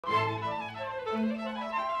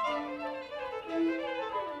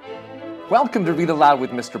Welcome to Read Aloud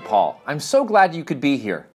with Mr. Paul. I'm so glad you could be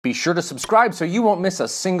here. Be sure to subscribe so you won't miss a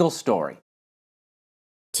single story.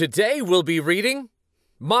 Today we'll be reading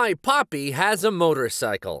My Papi Has a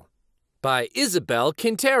Motorcycle by Isabel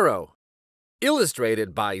Quintero,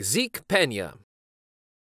 illustrated by Zeke Peña.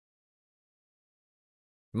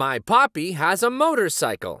 My Papi Has a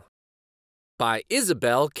Motorcycle by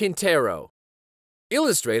Isabel Quintero,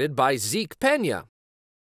 illustrated by Zeke Peña.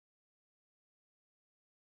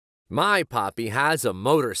 My Papi has a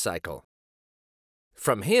motorcycle.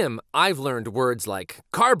 From him, I've learned words like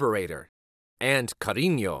carburetor and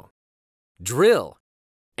cariño, drill,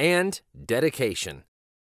 and dedication.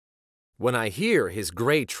 When I hear his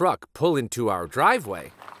gray truck pull into our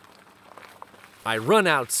driveway, I run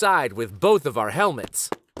outside with both of our helmets.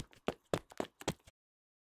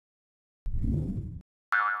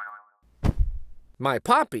 My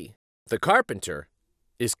Papi, the carpenter,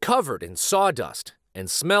 is covered in sawdust and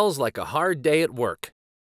smells like a hard day at work.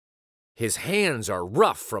 His hands are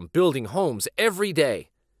rough from building homes every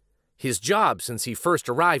day, his job since he first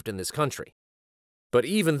arrived in this country. But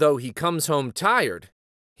even though he comes home tired,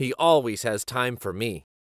 he always has time for me.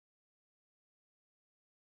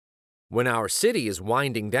 When our city is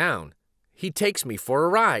winding down, he takes me for a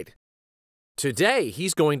ride. Today,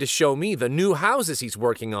 he's going to show me the new houses he's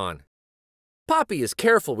working on. Papi is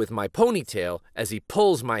careful with my ponytail as he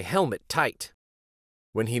pulls my helmet tight.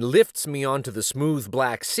 When he lifts me onto the smooth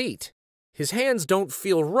black seat, his hands don't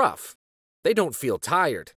feel rough. They don't feel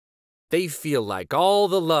tired. They feel like all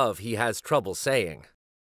the love he has trouble saying.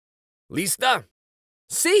 Lista?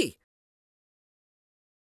 Si!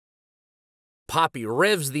 Papi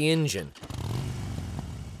revs the engine,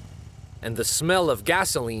 and the smell of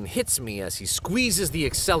gasoline hits me as he squeezes the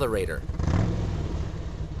accelerator.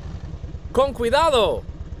 Con cuidado!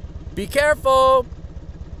 Be careful!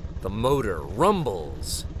 The motor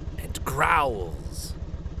rumbles and growls.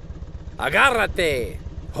 Agárrate!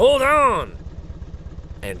 Hold on!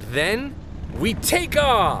 And then we take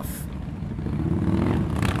off!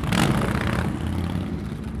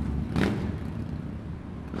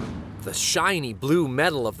 The shiny blue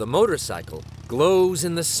metal of the motorcycle glows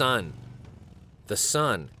in the sun. The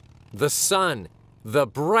sun, the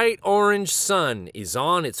bright orange sun is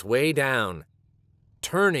on its way down,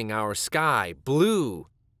 turning our sky blue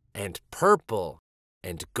and purple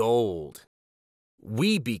and gold.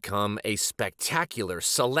 We become a spectacular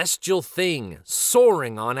celestial thing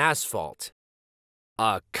soaring on asphalt.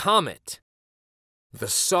 A comet. The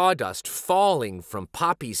sawdust falling from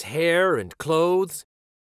Papi's hair and clothes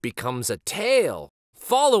becomes a tail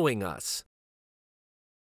following us.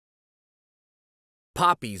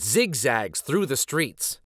 Papi zigzags through the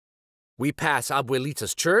streets. We pass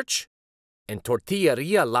Abuelita's church and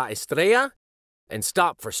Tortilleria La Estrella and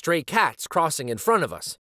stop for stray cats crossing in front of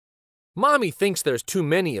us. Mommy thinks there's too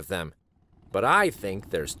many of them, but I think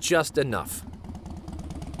there's just enough.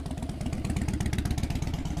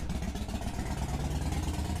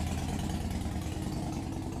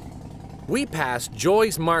 We pass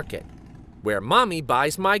Joy's Market, where Mommy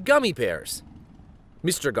buys my gummy bears.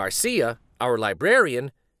 Mr. Garcia, our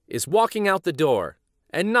librarian, is walking out the door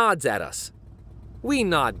and nods at us. We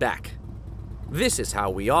nod back. This is how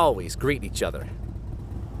we always greet each other.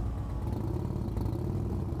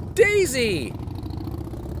 Daisy!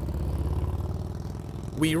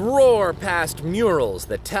 We roar past murals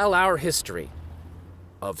that tell our history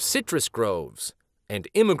of citrus groves and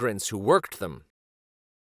immigrants who worked them,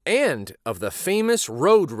 and of the famous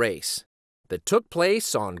road race that took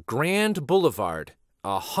place on Grand Boulevard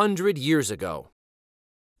 100 years ago.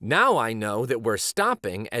 Now I know that we're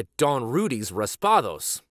stopping at Don Rudy's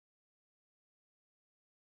Raspados.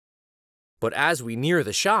 But as we near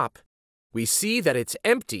the shop, we see that it's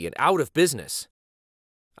empty and out of business.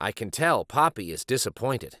 I can tell Papi is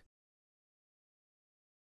disappointed.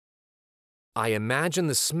 I imagine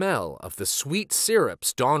the smell of the sweet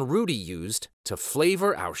syrups Don Rudy used to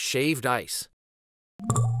flavor our shaved ice.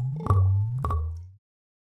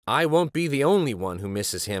 I won't be the only one who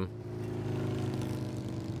misses him.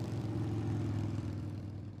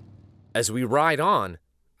 As we ride on,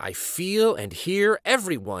 I feel and hear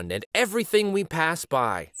everyone and everything we pass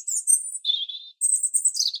by.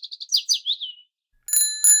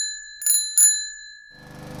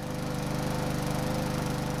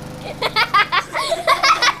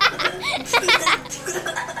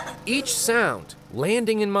 Each sound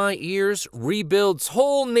landing in my ears rebuilds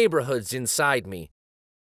whole neighborhoods inside me.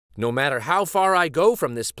 No matter how far I go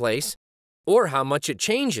from this place, or how much it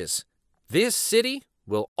changes, this city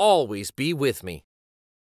will always be with me.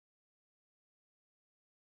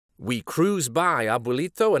 We cruise by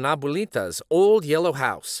Abuelito and Abuelita's old yellow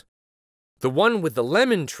house. The one with the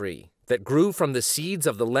lemon tree that grew from the seeds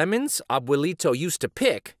of the lemons Abuelito used to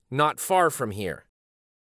pick not far from here.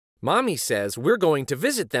 Mommy says we're going to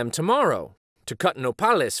visit them tomorrow to cut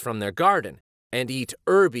nopales from their garden and eat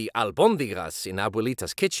herby albóndigas in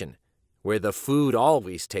Abuelita's kitchen, where the food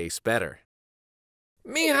always tastes better.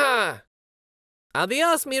 Mija!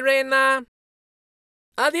 Adios, mi reina!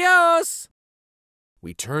 Adios!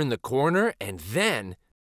 We turn the corner and then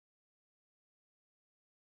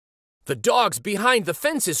the dogs behind the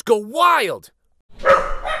fences go wild!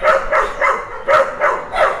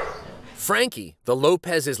 Frankie, the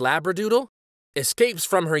Lopez's Labradoodle, escapes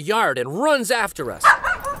from her yard and runs after us.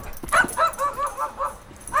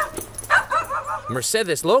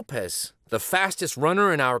 Mercedes Lopez, the fastest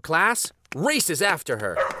runner in our class, races after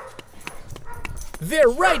her. They're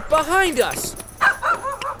right behind us!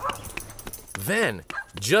 Then,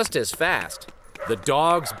 just as fast, the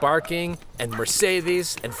dogs barking and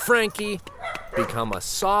Mercedes and Frankie become a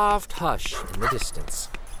soft hush in the distance.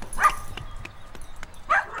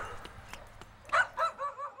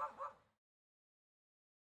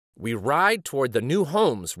 We ride toward the new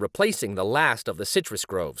homes replacing the last of the citrus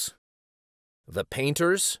groves. The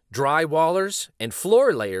painters, drywallers, and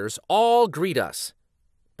floor layers all greet us,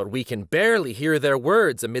 but we can barely hear their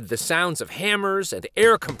words amid the sounds of hammers and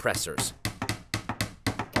air compressors.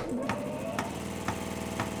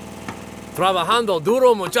 Trabajando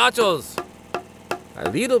duro, muchachos. A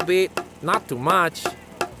little bit, not too much.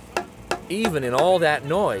 Even in all that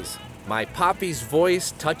noise, my Papi's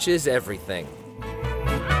voice touches everything.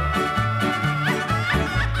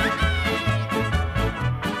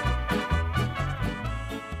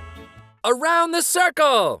 Around the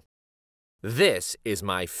circle! This is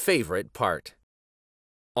my favorite part.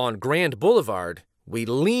 On Grand Boulevard, we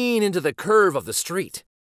lean into the curve of the street.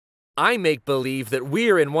 I make believe that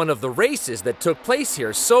we're in one of the races that took place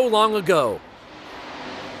here so long ago.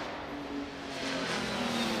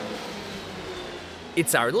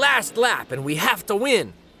 It's our last lap and we have to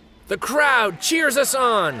win. The crowd cheers us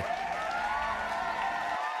on.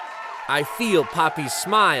 I feel Papi's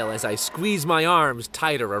smile as I squeeze my arms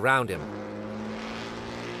tighter around him.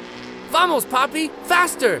 Vamos, Papi!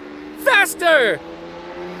 Faster! Faster!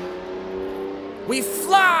 We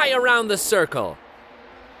fly around the circle.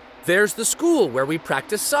 There's the school where we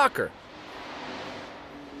practice soccer.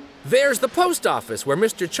 There's the post office where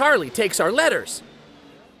Mr. Charlie takes our letters.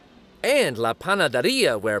 And La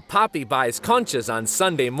Panaderia where Papi buys conchas on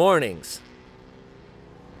Sunday mornings.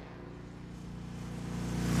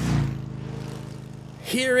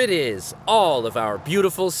 Here it is, all of our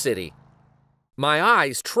beautiful city. My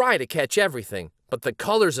eyes try to catch everything, but the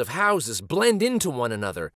colors of houses blend into one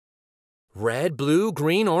another. Red, blue,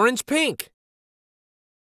 green, orange, pink.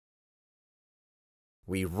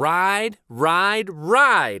 We ride, ride,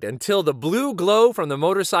 ride until the blue glow from the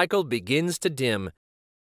motorcycle begins to dim,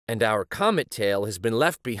 and our comet tail has been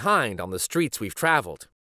left behind on the streets we've traveled.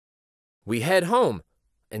 We head home,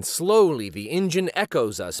 and slowly the engine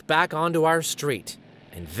echoes us back onto our street,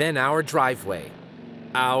 and then our driveway,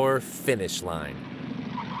 our finish line.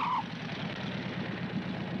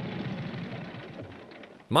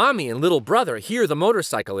 Mommy and little brother hear the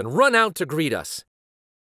motorcycle and run out to greet us.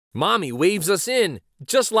 Mommy waves us in,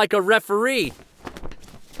 just like a referee.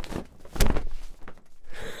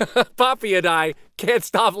 Papi and I can't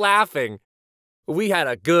stop laughing. We had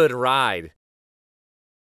a good ride.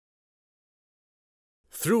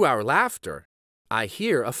 Through our laughter, I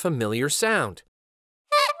hear a familiar sound.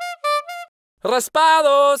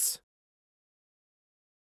 Raspados!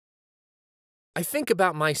 I think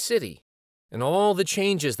about my city and all the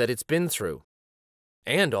changes that it's been through,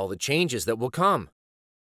 and all the changes that will come.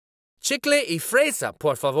 Chicle y fresa,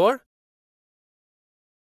 por favor.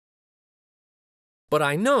 But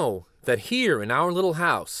I know that here in our little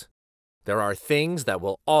house, there are things that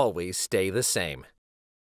will always stay the same.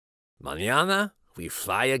 Mañana we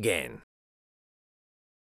fly again.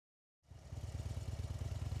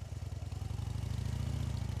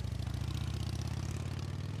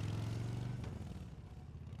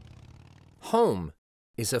 Home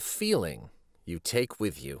is a feeling you take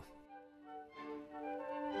with you.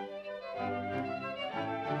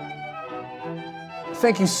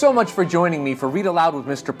 Thank you so much for joining me for Read Aloud with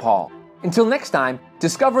Mr. Paul. Until next time,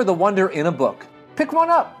 discover the wonder in a book. Pick one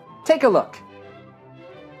up. Take a look.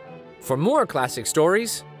 For more classic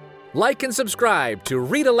stories, like and subscribe to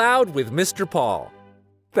Read Aloud with Mr. Paul.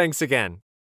 Thanks again.